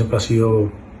 Lo mío siempre ha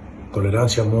sido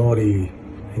tolerancia, amor y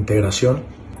integración.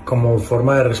 Como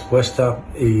forma de respuesta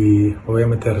y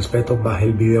obviamente de respeto, bajé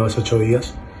el video hace 8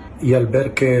 días y al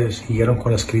ver que siguieron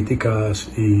con las críticas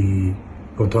y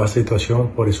con toda esta situación,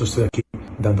 por eso estoy aquí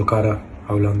dando cara,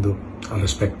 hablando al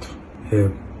respecto.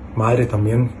 Madre,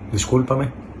 también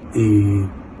discúlpame y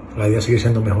la idea sigue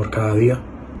siendo mejor cada día.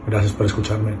 Gracias por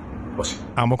escucharme, José.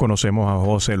 Ambos conocemos a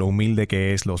José, lo humilde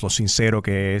que es, lo sincero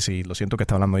que es, y lo siento que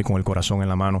está hablando ahí con el corazón en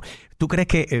la mano. ¿Tú crees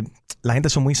que la gente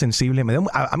son muy sensibles?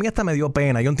 A mí hasta me dio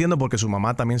pena. Yo entiendo porque su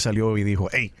mamá también salió y dijo,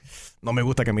 hey, no me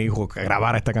gusta que mi hijo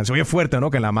grabara esta canción. Y es fuerte,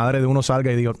 ¿no? Que la madre de uno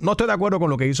salga y diga, no estoy de acuerdo con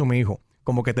lo que hizo mi hijo.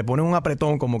 Como que te pone un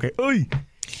apretón, como que, ¡ay!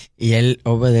 Y él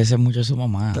obedece mucho a su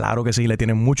mamá. Claro que sí, le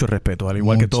tiene mucho respeto, al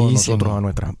igual Muchísimo. Que todos nosotros a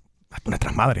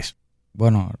nuestras madres.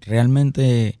 Bueno,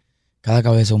 realmente cada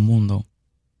cabeza es un mundo.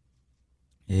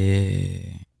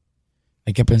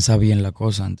 Hay que pensar bien la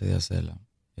cosa antes de hacerla.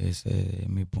 Ese es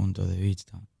mi punto de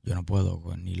vista. Yo no puedo,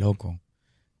 ni loco,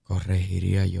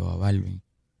 corregiría yo a Balvin.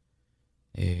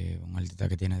 Un artista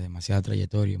que tiene demasiada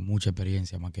trayectoria y mucha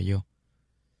experiencia más que yo.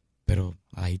 Pero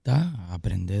ahí está,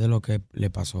 aprender de lo que le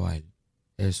pasó a él.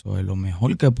 Eso es lo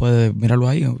mejor que puede, míralo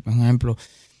ahí. Por ejemplo,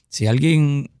 si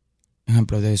alguien,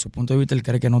 desde su punto de vista, él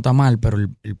cree que no está mal, pero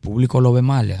el público lo ve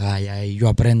mal, ahí yo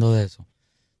aprendo de eso.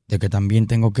 De que también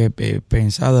tengo que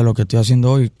pensar de lo que estoy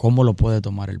haciendo hoy, cómo lo puede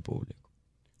tomar el público.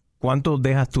 ¿Cuánto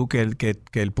dejas tú que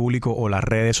el público o las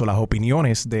redes o las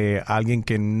opiniones de alguien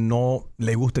que no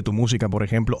le guste tu música, por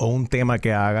ejemplo, o un tema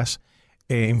que hagas,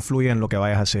 influya en lo que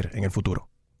vayas a hacer en el futuro?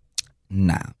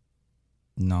 Nada.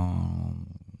 No.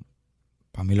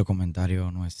 Para mí los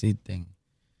comentarios no existen.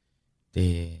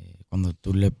 Cuando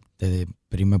tú te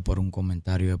deprimes por un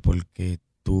comentario es porque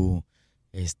tú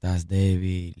estás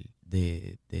débil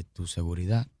de tu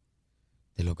seguridad,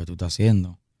 de lo que tú estás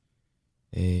haciendo.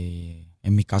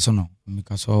 En mi caso no. En mi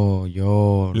caso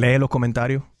yo... ¿Lee los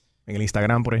comentarios en el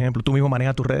Instagram, por ejemplo? ¿Tú mismo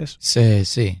manejas tus redes?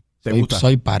 Sí.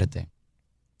 Soy parte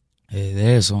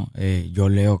de eso. Yo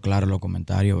leo, claro, los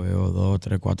comentarios, veo 2,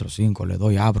 3, 4, 5, le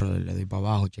doy, abro, le doy para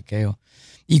abajo, chequeo.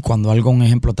 Y cuando un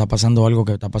ejemplo, está pasando algo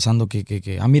que está pasando,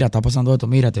 mira, está pasando esto,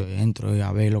 mírate, entro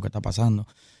a ver lo que está pasando.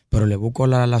 Pero le busco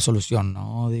la solución,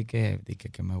 no de que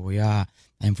me voy a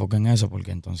enfocar en eso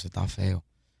porque entonces está feo.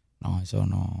 No, eso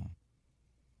no.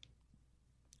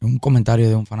 Un comentario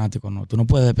de un fanático, no. Tú no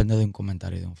puedes depender de un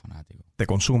comentario de un fanático. Te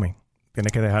consumen.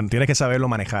 Tienes que saberlo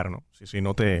manejar, ¿no? Si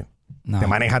no te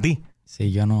maneja a ti.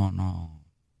 Sí, yo no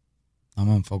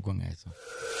me enfoco en eso.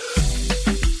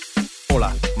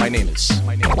 Hola, my name is.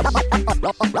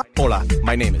 Hola,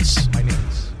 my name is.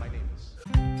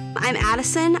 I'm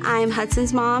Addison. I'm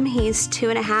Hudson's mom. He's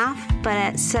 2.5, but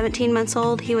at 17 months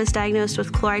old, he was diagnosed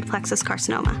with chloroid plexus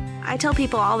carcinoma. I tell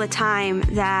people all the time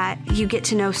that you get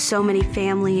to know so many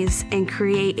families and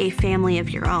create a family of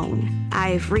your own.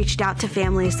 I've reached out to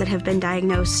families that have been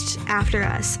diagnosed after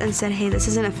us and said, hey, this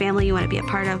isn't a family you want to be a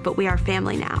part of, but we are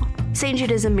family now. St.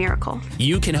 Jude is a miracle.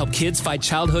 You can help kids fight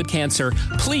childhood cancer.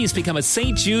 Please become a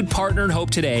St. Jude Partner in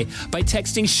Hope today by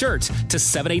texting SHIRT to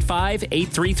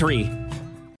 785-833.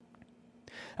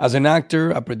 As an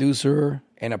actor, a producer,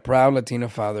 and a proud Latino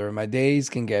father, my days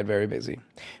can get very busy,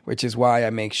 which is why I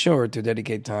make sure to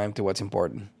dedicate time to what's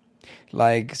important,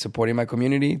 like supporting my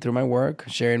community through my work,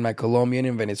 sharing my Colombian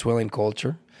and Venezuelan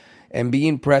culture, and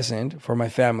being present for my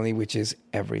family, which is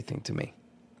everything to me.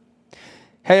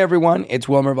 Hey everyone, it's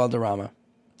Wilmer Valderrama,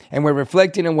 and we're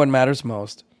reflecting on what matters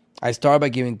most. I start by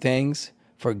giving thanks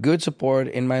for good support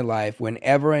in my life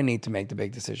whenever I need to make the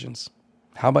big decisions.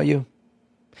 How about you?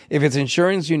 If it's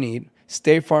insurance you need,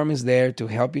 State Farm is there to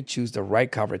help you choose the right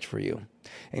coverage for you.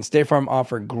 And State Farm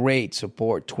offers great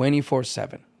support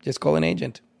 24/7. Just call an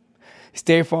agent.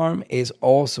 State Farm is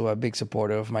also a big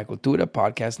supporter of my Cultura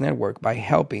podcast network by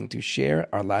helping to share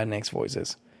our Latinx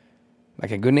voices.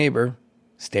 Like a good neighbor,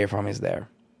 State Farm is there.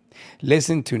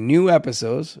 Listen to new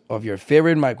episodes of your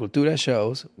favorite My Cultura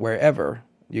shows wherever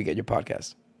you get your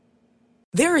podcasts.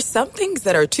 There are some things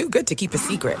that are too good to keep a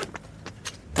secret.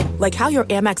 Like how your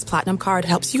Amex Platinum card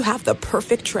helps you have the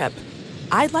perfect trip.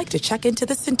 I'd like to check into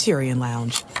the Centurion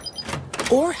Lounge.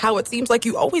 Or how it seems like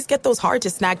you always get those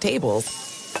hard-to-snag tables.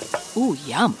 Ooh,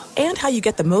 yum. And how you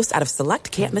get the most out of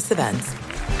select can't-miss events.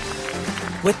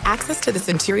 With access to the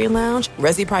Centurion Lounge,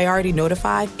 Resi Priority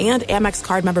Notified, and Amex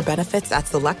card member benefits at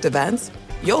select events,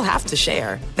 you'll have to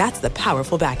share. That's the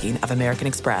powerful backing of American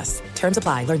Express. Terms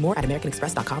apply. Learn more at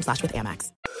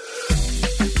americanexpress.com/withAmex.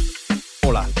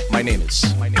 Hola, my name is.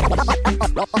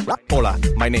 Hola,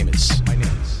 my name is.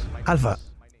 Alfa,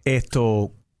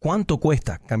 ¿cuánto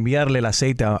cuesta cambiarle el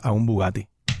aceite a un Bugatti?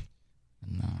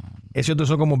 Eso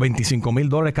son como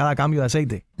 $25,000 cada cambio de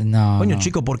aceite. No. Coño, no.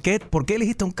 chico, ¿por qué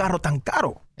elegiste un carro tan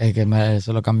caro? Es que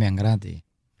eso lo cambian gratis.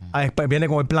 Viene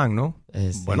con el plan, ¿no?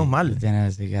 Sí, bueno, mal.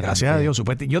 Gracias a Dios.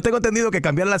 Yo tengo entendido que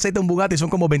cambiar el aceite a un Bugatti son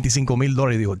como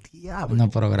 $25,000. Y digo, diablo. No,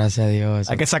 pero gracias a Dios.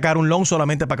 Hay que sacar un loan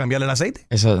solamente para cambiarle el aceite.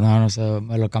 Eso, no sé,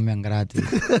 me lo cambian gratis.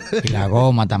 Y la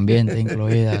goma también está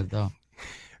incluida. Todo.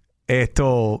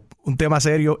 Esto, un tema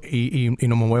serio y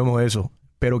nos movemos de eso.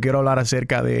 Pero quiero hablar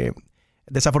acerca de...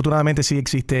 Desafortunadamente sí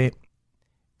existe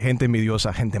gente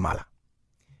envidiosa, gente mala.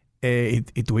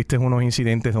 Y tuviste unos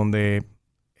incidentes donde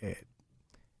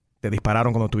te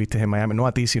dispararon cuando estuviste en Miami. No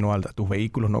a ti, sino a tus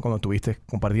vehículos, ¿no? Cuando estuviste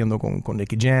compartiendo con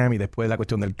Nicky Jam y después la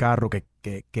cuestión del carro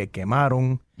que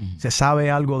quemaron. Uh-huh. ¿Se sabe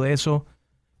algo de eso?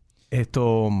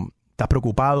 ¿Estás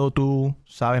preocupado tú?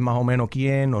 ¿Sabes más o menos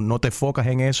quién? ¿O no te enfocas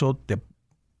en eso?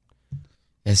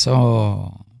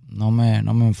 Eso no me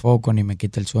enfoco ni me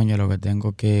quita el sueño. Lo que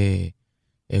tengo que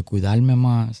cuidarme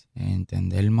más,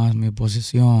 entender más mi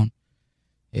posición.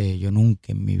 Yo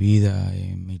nunca en mi vida,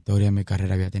 en mi historia, en mi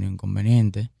carrera había tenido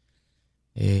inconvenientes.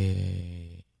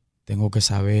 Tengo que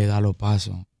saber dar los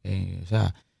pasos. O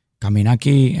sea, caminar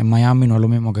aquí en Miami no es lo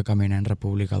mismo que caminar en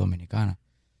República Dominicana.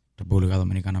 República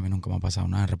Dominicana a mí nunca me ha pasado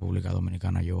nada. En República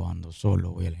Dominicana yo ando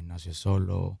solo, voy al gimnasio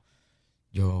solo.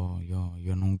 Yo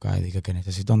nunca dije que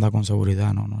necesito andar con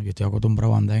seguridad. No, yo estoy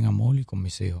acostumbrado a andar en amor y con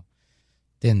mis hijos.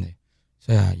 ¿Entiendes? O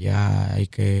sea, ya hay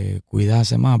que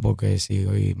cuidarse más porque si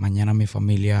hoy, mañana mi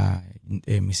familia,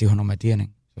 mis hijos no me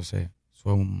tienen. Entonces,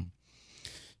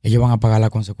 ellos van a pagar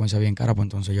la consecuencia bien cara, pues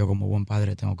entonces yo como buen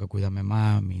padre tengo que cuidarme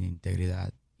más, mi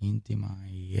integridad íntima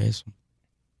y eso.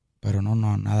 Pero no,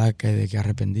 nada de que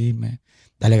arrepentirme.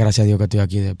 Dale gracias a Dios que estoy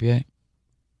aquí de pie.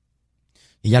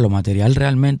 Y ya lo material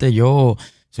realmente yo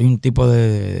soy un tipo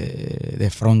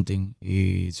de fronting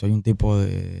y soy un tipo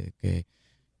de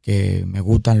que me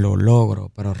gustan los logros,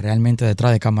 pero realmente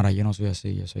detrás de cámara yo no soy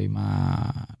así, yo soy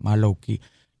más low key.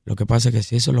 Lo que pasa es que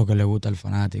si eso es lo que le gusta al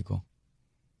fanático.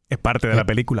 Es parte de la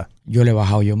película. Yo le he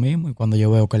bajado yo mismo y cuando yo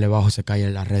veo que le bajo se cae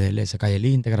en las redes, se cae el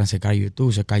Instagram, se cae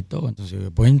YouTube, se cae todo. Entonces,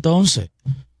 pues entonces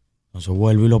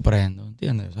vuelvo y lo prendo,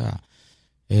 ¿entiendes? O sea,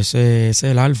 ese es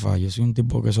el alfa. Yo soy un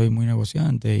tipo que soy muy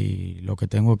negociante y lo que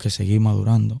tengo es que seguir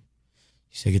madurando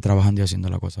y seguir trabajando y haciendo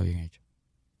la cosa bien hecha.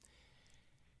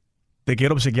 Te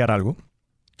quiero obsequiar algo.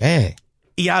 ¿Qué?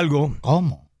 Y algo.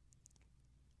 ¿Cómo?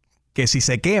 Que si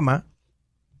se quema,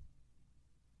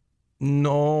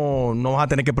 no vas a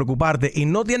tener que preocuparte y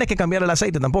no tienes que cambiar el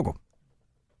aceite tampoco.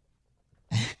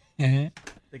 Te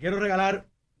quiero regalar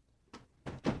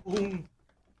un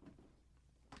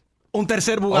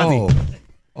tercer Bugatti.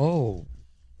 Oh.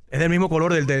 Es del mismo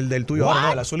color del tuyo ahora,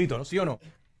 ¿no? El azulito, ¿no? ¿Sí o no?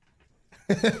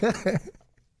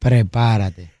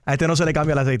 Prepárate. A este no se le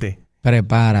cambia el aceite.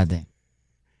 Prepárate.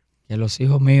 Que los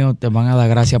hijos míos te van a dar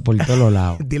gracias por todos los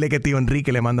lados. Dile que tío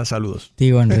Enrique le manda saludos.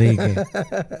 Tío Enrique.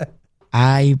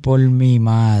 Ay, por mi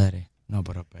madre. No,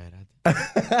 pero espérate.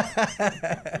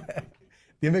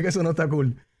 Dime que eso no está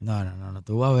cool. No.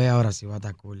 Tú vas a ver ahora si va a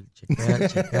estar cool.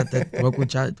 Chequéate.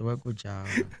 Tú vas a escuchar.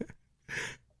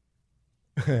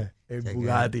 El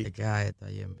Bugatti. Chequea esto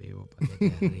ahí en vivo para que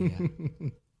te rías.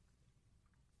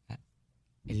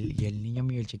 Y el niño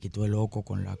mío, el chiquito, es loco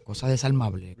con las cosas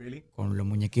desarmables. ¿Really? Con los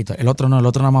muñequitos. El otro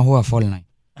nada más juega Fortnite.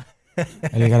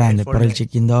 El grande, pero el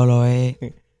chiquindolo es...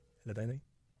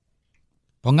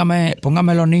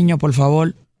 Póngame los niños, por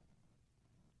favor.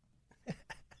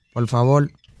 Por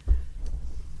favor.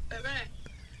 Bebé.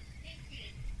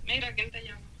 Mira, ¿quién te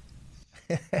llama?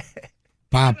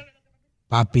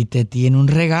 Papi te tiene un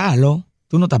regalo.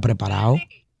 ¿Tú no estás preparado?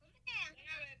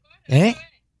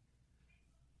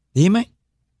 Dime,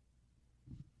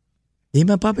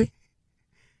 papi.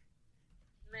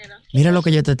 Mira lo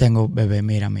que yo te tengo, bebé.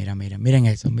 Mira. Miren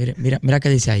eso. Mira qué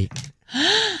dice ahí.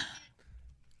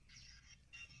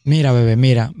 Mira, bebé,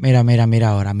 mira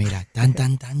ahora, mira. Tan.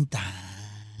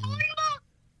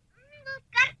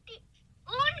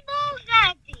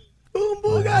 Un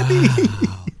Bugatti.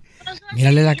 Wow.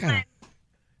 Mírale la cara.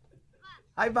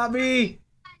 ¡Ay, papi!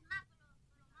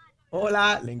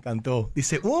 Hola, le encantó.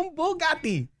 Dice, un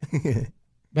Bugatti.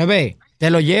 Bebé, ¿te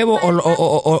lo llevo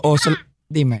o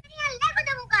dime?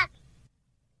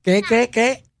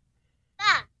 ¿Qué?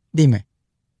 Dime.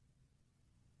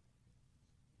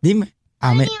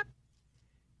 A mí.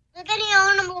 Yo tenía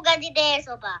un Bugatti de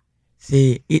eso, pa.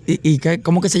 Sí, ¿y qué?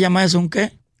 ¿Cómo que se llama eso? ¿Un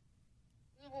qué?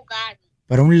 Un Bugatti.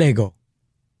 Pero un Lego.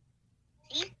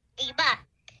 Sí, y pa,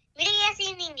 mira que así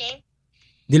en inglés.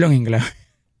 Dilo en inglés.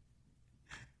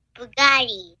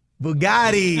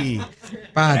 Bugatti.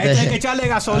 Pa, hay que echarle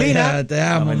gasolina. Te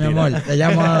amo, mi amor. Te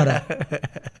llamo ahora.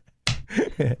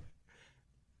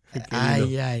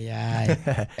 Ay.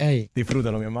 Ey,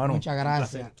 disfrútalo, mi hermano. muchas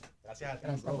gracias.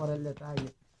 Gracias por el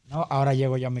detalle. No, ahora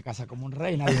llego yo a mi casa como un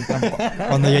rey. Nadie entra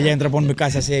cuando yo ya entro por mi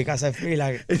casa, así, casa de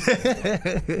fila.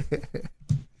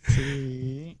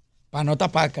 Sí. Para no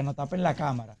tapar, que no tapen la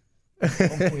cámara.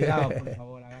 Con cuidado, por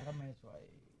favor, agárrame eso ahí.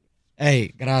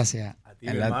 Ey, gracias. A ti,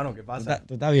 mi hermano, ¿qué pasa?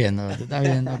 Tú estás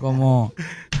viendo cómo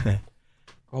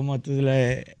tú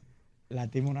le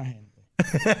lastimas a una gente.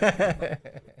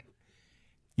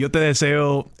 Yo te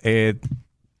deseo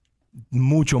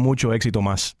mucho éxito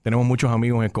más. Tenemos muchos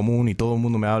amigos en común y todo el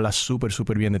mundo me habla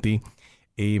súper bien de ti.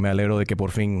 Y me alegro de que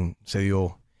por fin se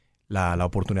dio la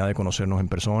oportunidad de conocernos en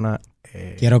persona.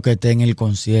 Quiero que esté en el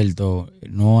concierto.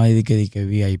 No hay de que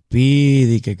VIP,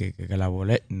 de que la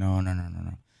boleta. No.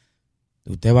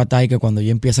 Usted va a estar ahí que cuando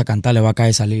yo empiece a cantar le va a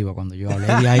caer saliva. Cuando yo hable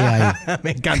de ahí.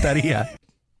 Me encantaría.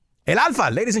 El Alfa,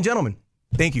 ladies and gentlemen.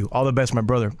 Thank you. All the best, my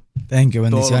brother. Thank you.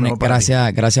 Bendiciones.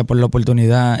 Gracias por la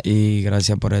oportunidad y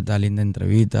gracias por esta linda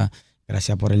entrevista.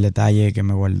 Gracias por el detalle que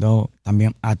me guardó.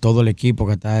 También a todo el equipo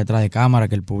que está detrás de cámara,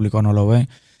 que el público no lo ve.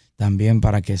 También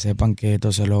para que sepan que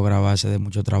esto se logra a base de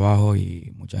mucho trabajo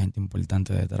y mucha gente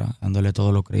importante detrás, dándole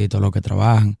todos los créditos a los que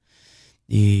trabajan.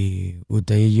 Y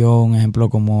usted y yo, un ejemplo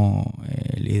como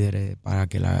líderes, para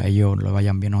que ellos lo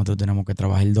vayan bien, nosotros tenemos que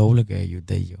trabajar el doble que ellos,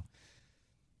 usted y yo,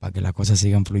 para que las cosas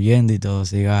sigan fluyendo y todo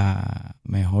siga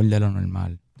mejor de lo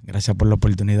normal. Gracias por la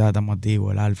oportunidad, estamos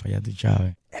activos, el Alfa, ya tú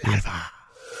sabes. El Alfa.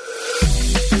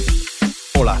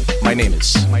 Hola, my name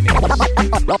is.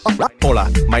 Hola,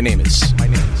 my name is.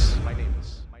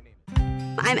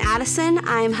 I'm Addison.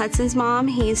 I'm Hudson's mom.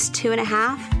 He's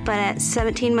 2.5, but at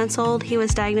 17 months old, he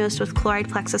was diagnosed with choroid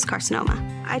plexus carcinoma.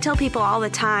 I tell people all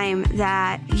the time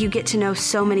that you get to know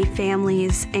so many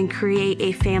families and create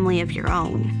a family of your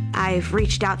own. I've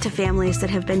reached out to families that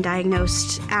have been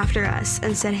diagnosed after us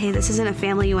and said, hey, this isn't a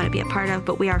family you want to be a part of,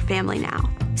 but we are family now.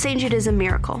 St. Jude is a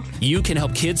miracle. You can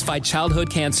help kids fight childhood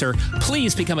cancer.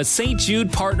 Please become a St.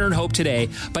 Jude Partner in Hope today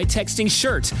by texting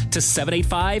SHIRT to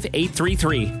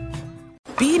 785-833.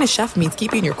 Being a chef means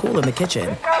keeping your cool in the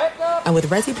kitchen. And with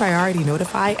Resi Priority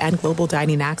Notify and Global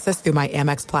Dining Access through my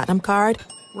Amex Platinum card,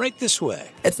 right this way.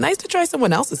 It's nice to try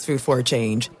someone else's food for a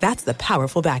change. That's the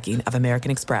powerful backing of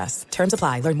American Express. Terms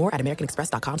apply. Learn more at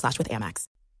americanexpress.com/withAmex.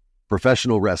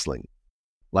 Professional wrestling,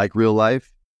 like real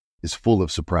life, is full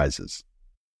of surprises.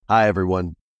 Hi,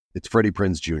 everyone. It's Freddie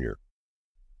Prinze Jr.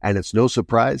 And it's no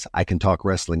surprise I can talk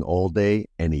wrestling all day,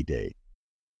 any day.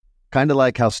 Kind of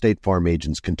like how State Farm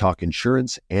agents can talk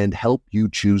insurance and help you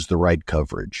choose the right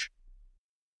coverage.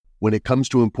 When it comes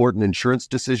to important insurance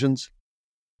decisions,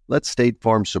 let State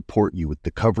Farm support you with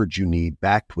the coverage you need,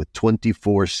 backed with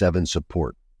 24/7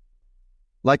 support.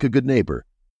 Like a good neighbor,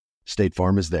 State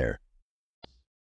Farm is there.